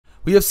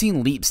We have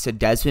seen leaps to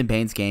Desmond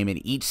Bane's game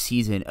in each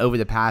season over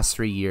the past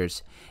 3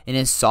 years. In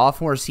his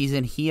sophomore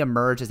season, he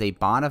emerged as a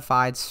bona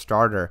fide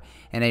starter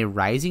and a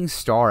rising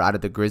star out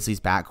of the Grizzlies'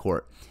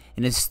 backcourt.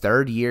 In his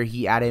third year,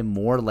 he added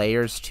more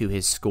layers to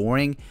his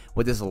scoring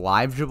with his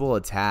live dribble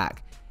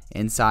attack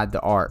inside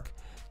the arc,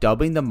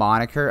 dubbing the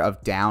moniker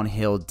of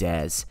Downhill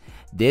Dez.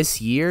 This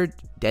year,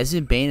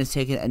 Desmond Bane has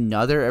taken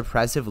another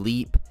impressive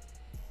leap,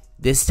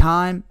 this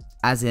time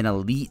as an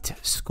elite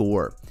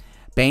scorer.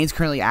 Bane's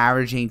currently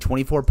averaging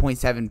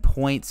 24.7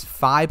 points,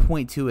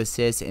 5.2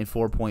 assists, and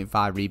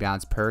 4.5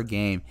 rebounds per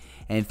game.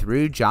 And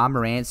through Ja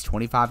Morant's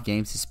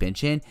 25-game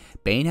suspension,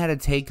 Bane had to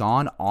take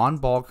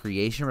on-ball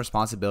creation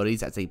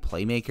responsibilities as a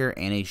playmaker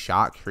and a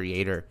shot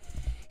creator.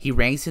 He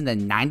ranks in the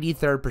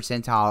 93rd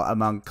percentile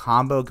among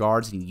combo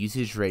guards in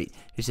usage rate,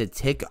 just a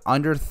tick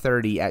under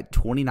 30 at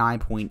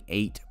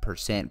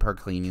 29.8% per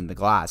cleaning the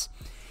glass.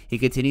 He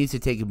continues to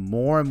take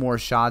more and more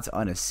shots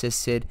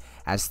unassisted,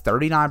 as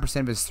 39%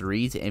 of his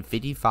threes and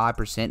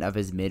 55% of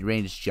his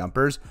mid-range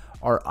jumpers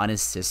are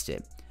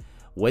unassisted.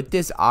 With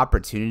this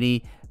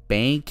opportunity,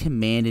 Bane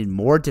commanded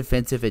more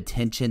defensive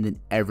attention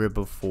than ever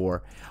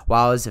before.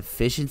 While his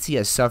efficiency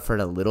has suffered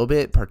a little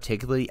bit,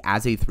 particularly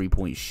as a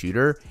three-point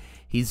shooter,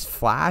 he's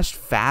flashed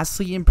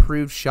vastly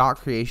improved shot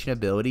creation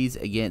abilities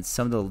against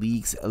some of the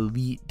league's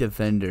elite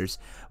defenders,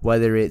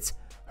 whether it's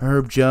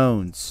Herb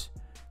Jones,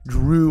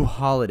 Drew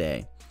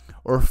Holiday,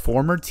 or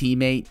former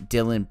teammate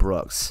Dylan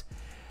Brooks.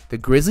 The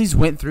Grizzlies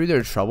went through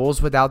their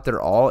troubles without their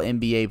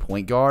all-NBA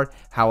point guard.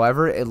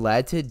 However, it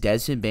led to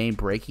Desmond Bane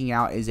breaking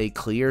out as a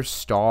clear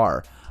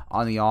star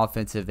on the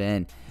offensive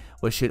end,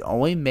 which should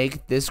only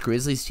make this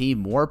Grizzlies team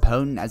more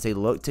potent as they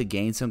look to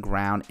gain some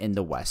ground in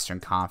the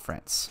Western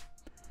Conference.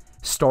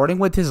 Starting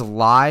with his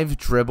live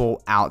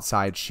dribble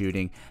outside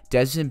shooting,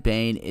 Desmond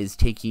Bane is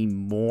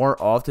taking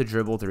more off the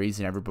dribble threes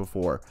than ever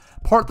before,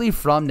 partly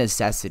from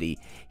necessity.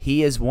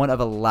 He is one of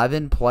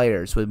 11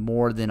 players with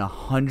more than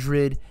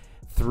 100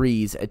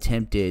 threes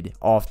attempted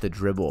off the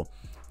dribble.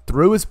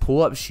 Through his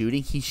pull-up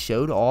shooting, he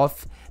showed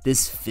off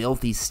this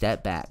filthy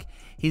step back.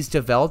 He's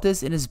developed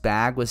this in his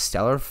bag with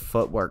stellar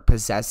footwork,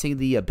 possessing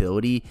the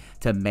ability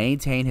to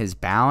maintain his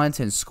balance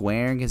and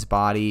squaring his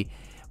body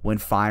when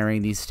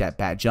firing these step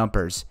back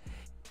jumpers.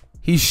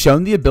 He's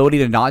shown the ability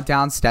to knock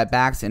down step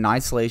backs in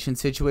isolation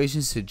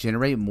situations to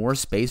generate more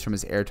space from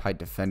his airtight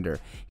defender.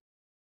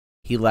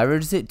 He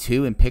leverages it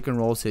too in pick and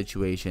roll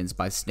situations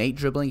by snake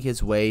dribbling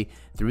his way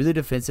through the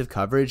defensive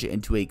coverage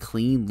into a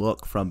clean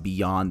look from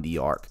beyond the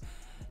arc.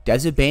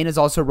 Desmond Bane has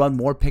also run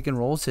more pick and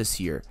rolls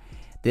this year.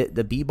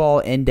 The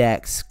B-Ball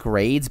Index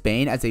grades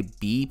Bane as a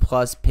B+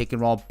 pick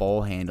and roll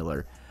ball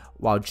handler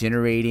while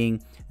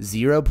generating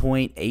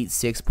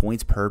 0.86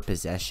 points per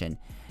possession.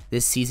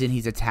 This season,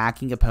 he's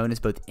attacking opponents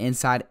both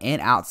inside and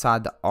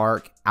outside the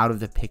arc out of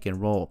the pick and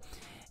roll.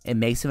 It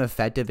makes him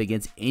effective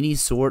against any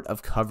sort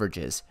of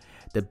coverages.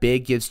 The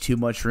big gives too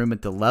much room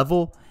at the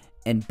level,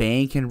 and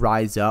Bane can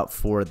rise up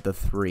for the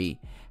three.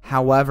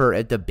 However,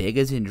 if the big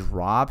is in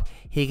drop,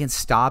 he can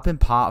stop and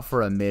pop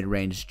for a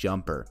mid-range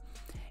jumper.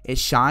 It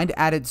shined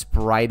at its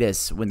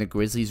brightest when the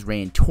Grizzlies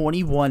ran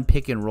 21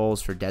 pick and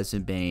rolls for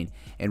Desmond Bane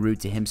en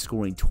route to him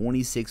scoring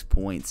 26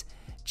 points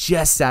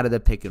just out of the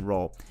pick and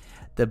roll.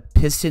 The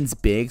Pistons'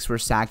 bigs were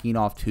sacking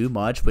off too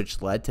much,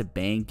 which led to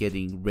Bane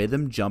getting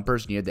rhythm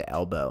jumpers near the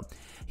elbow.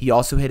 He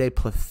also hit a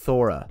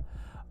plethora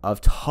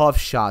of tough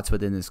shots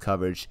within this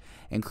coverage,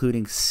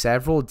 including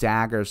several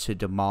daggers to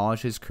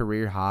demolish his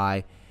career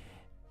high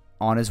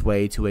on his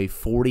way to a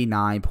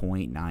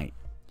 49-point night.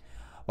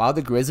 While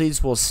the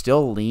Grizzlies will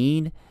still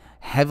lean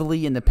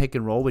heavily in the pick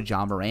and roll with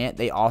Ja Morant,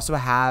 they also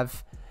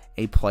have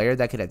a player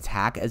that could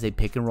attack as a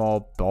pick and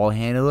roll ball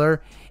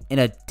handler in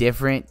a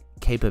different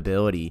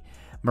capability.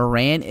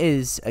 Morant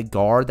is a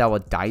guard that will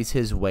dice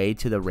his way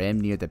to the rim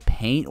near the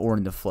paint or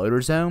in the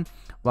floater zone,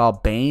 while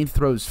Bane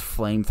throws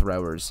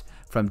flamethrowers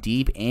from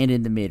deep and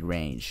in the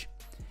mid-range.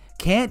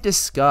 Can't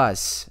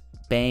discuss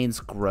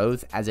Bane's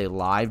growth as a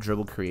live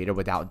dribble creator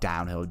without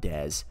Downhill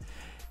Dez.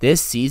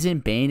 This season,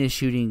 Bane is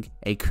shooting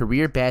a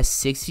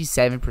career-best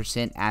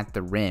 67% at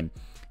the rim.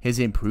 His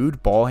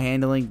improved ball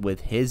handling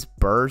with his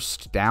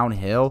burst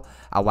downhill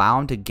allow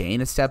him to gain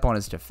a step on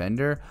his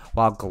defender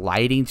while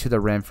gliding to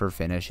the rim for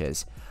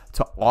finishes.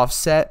 To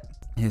offset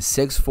his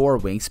 6'4"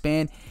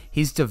 wingspan,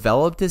 he's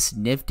developed this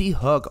nifty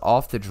hook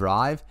off the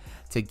drive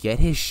to get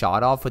his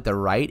shot off with the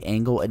right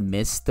angle and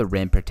miss the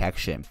rim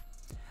protection.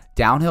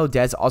 Downhill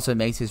Dez also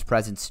makes his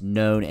presence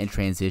known in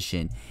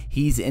transition.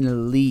 He's an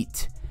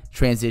elite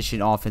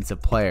transition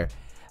offensive player.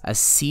 A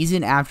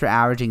season after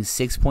averaging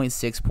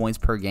 6.6 points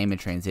per game in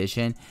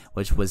transition,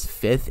 which was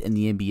 5th in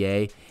the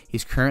NBA,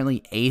 he's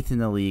currently 8th in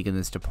the league in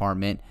this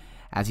department,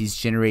 as he's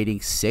generating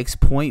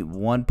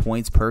 6.1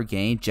 points per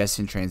game just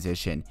in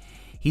transition.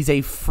 He's a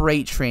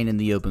freight train in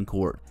the open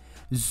court,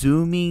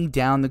 zooming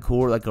down the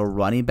court like a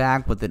running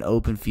back with an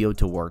open field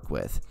to work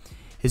with.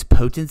 His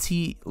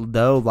potency,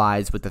 though,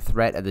 lies with the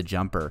threat of the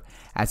jumper,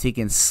 as he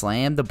can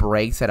slam the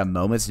brakes at a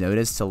moment's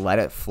notice to let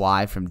it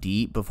fly from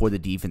deep before the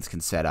defense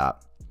can set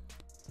up.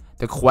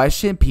 The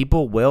question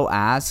people will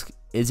ask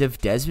is if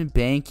Desmond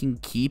Bane can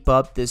keep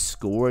up this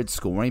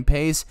scoring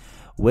pace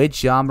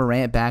with Ja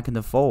Morant back in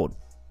the fold.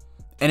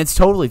 And it's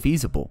totally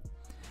feasible.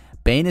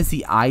 Bane is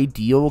the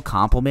ideal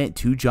complement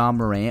to Ja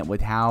Morant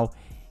with how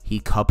he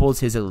couples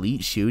his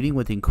elite shooting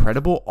with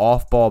incredible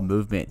off-ball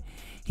movement.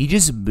 He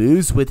just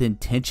moves with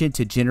intention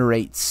to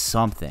generate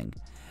something.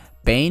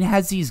 Bane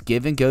has these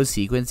give-and-go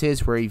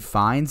sequences where he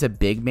finds a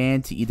big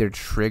man to either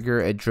trigger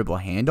a dribble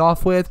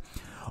handoff with,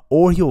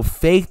 or he'll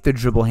fake the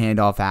dribble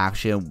handoff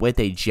action with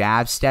a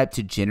jab step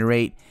to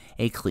generate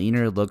a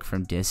cleaner look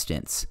from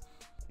distance.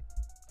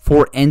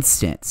 For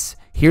instance,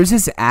 here's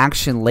his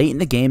action late in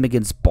the game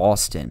against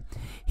Boston.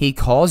 He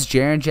calls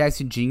Jaren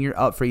Jackson Jr.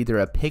 up for either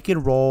a pick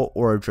and roll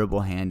or a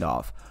dribble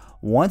handoff.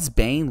 Once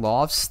Bane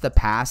lofts the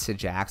pass to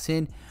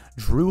Jackson,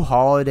 Drew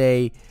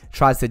Holiday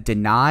tries to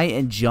deny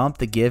and jump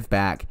the give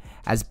back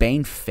as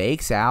Bane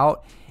fakes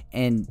out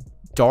and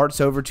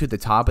darts over to the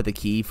top of the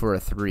key for a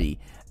three.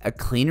 A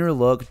cleaner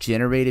look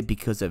generated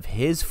because of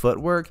his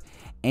footwork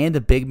and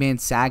the big man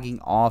sagging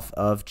off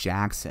of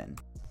Jackson.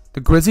 The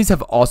Grizzlies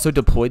have also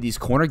deployed these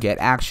corner get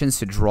actions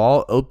to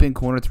draw open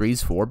corner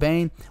threes for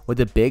Bane, with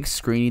the big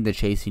screening the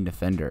chasing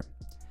defender.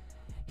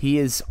 He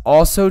is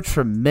also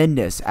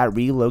tremendous at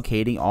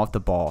relocating off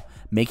the ball,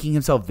 making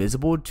himself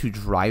visible to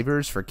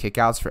drivers for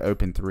kickouts for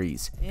open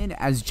threes. And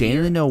as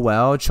Jalen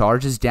Noel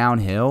charges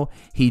downhill,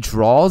 he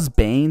draws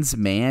Bane's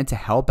man to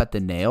help at the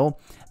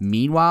nail.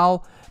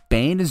 Meanwhile,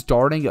 Bane is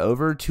darting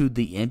over to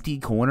the empty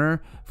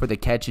corner for the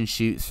catch and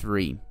shoot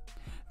three.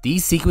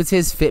 These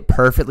sequences fit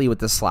perfectly with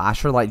the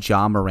slasher like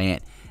Ja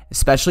Morant,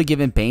 especially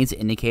given Bane's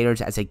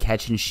indicators as a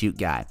catch and shoot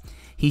guy.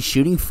 He's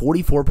shooting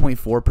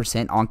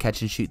 44.4% on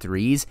catch and shoot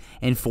threes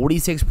and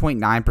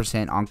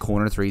 46.9% on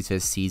corner threes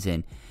this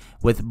season.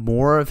 With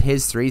more of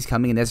his threes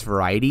coming in this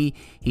variety,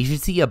 he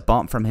should see a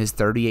bump from his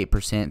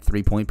 38%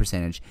 three-point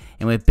percentage.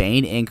 And with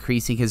Bane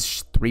increasing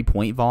his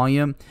three-point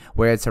volume,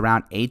 where it's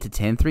around 8 to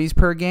 10 threes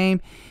per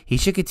game, he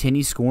should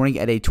continue scoring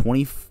at a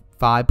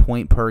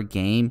 25-point per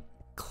game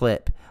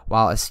clip,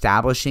 while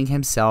establishing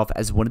himself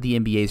as one of the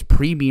NBA's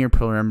premier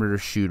perimeter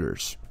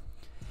shooters.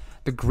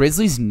 The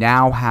Grizzlies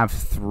now have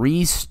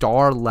 3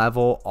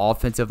 star-level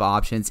offensive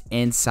options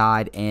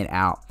inside and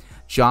out.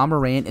 Ja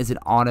Morant is an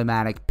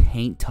automatic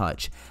paint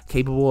touch,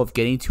 capable of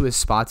getting to his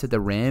spots at the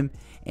rim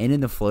and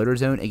in the floater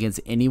zone against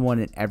anyone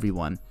and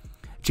everyone.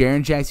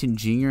 Jaren Jackson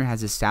Jr.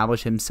 has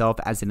established himself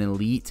as an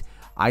elite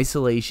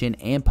isolation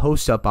and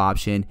post-up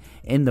option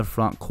in the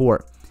front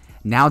court.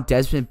 Now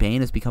Desmond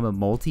Bane has become a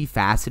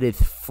multifaceted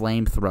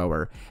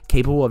flamethrower,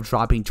 capable of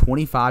dropping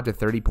 25 to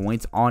 30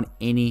 points on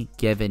any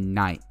given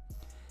night.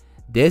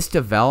 This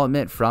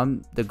development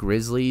from the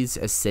Grizzlies'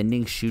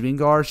 ascending shooting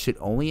guard should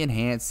only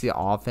enhance the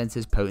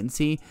offense's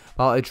potency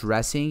while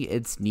addressing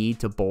its need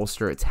to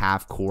bolster its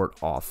half-court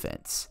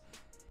offense,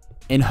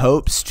 in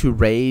hopes to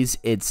raise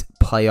its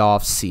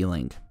playoff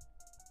ceiling.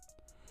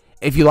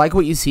 If you like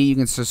what you see, you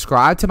can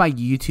subscribe to my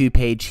YouTube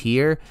page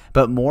here,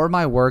 but more of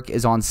my work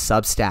is on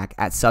Substack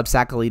at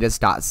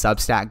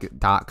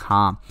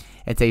substackelitas.substack.com.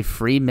 It's a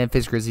free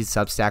Memphis Grizzlies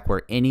Substack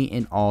where any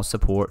and all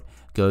support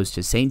goes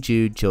to St.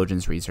 Jude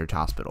Children's Research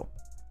Hospital.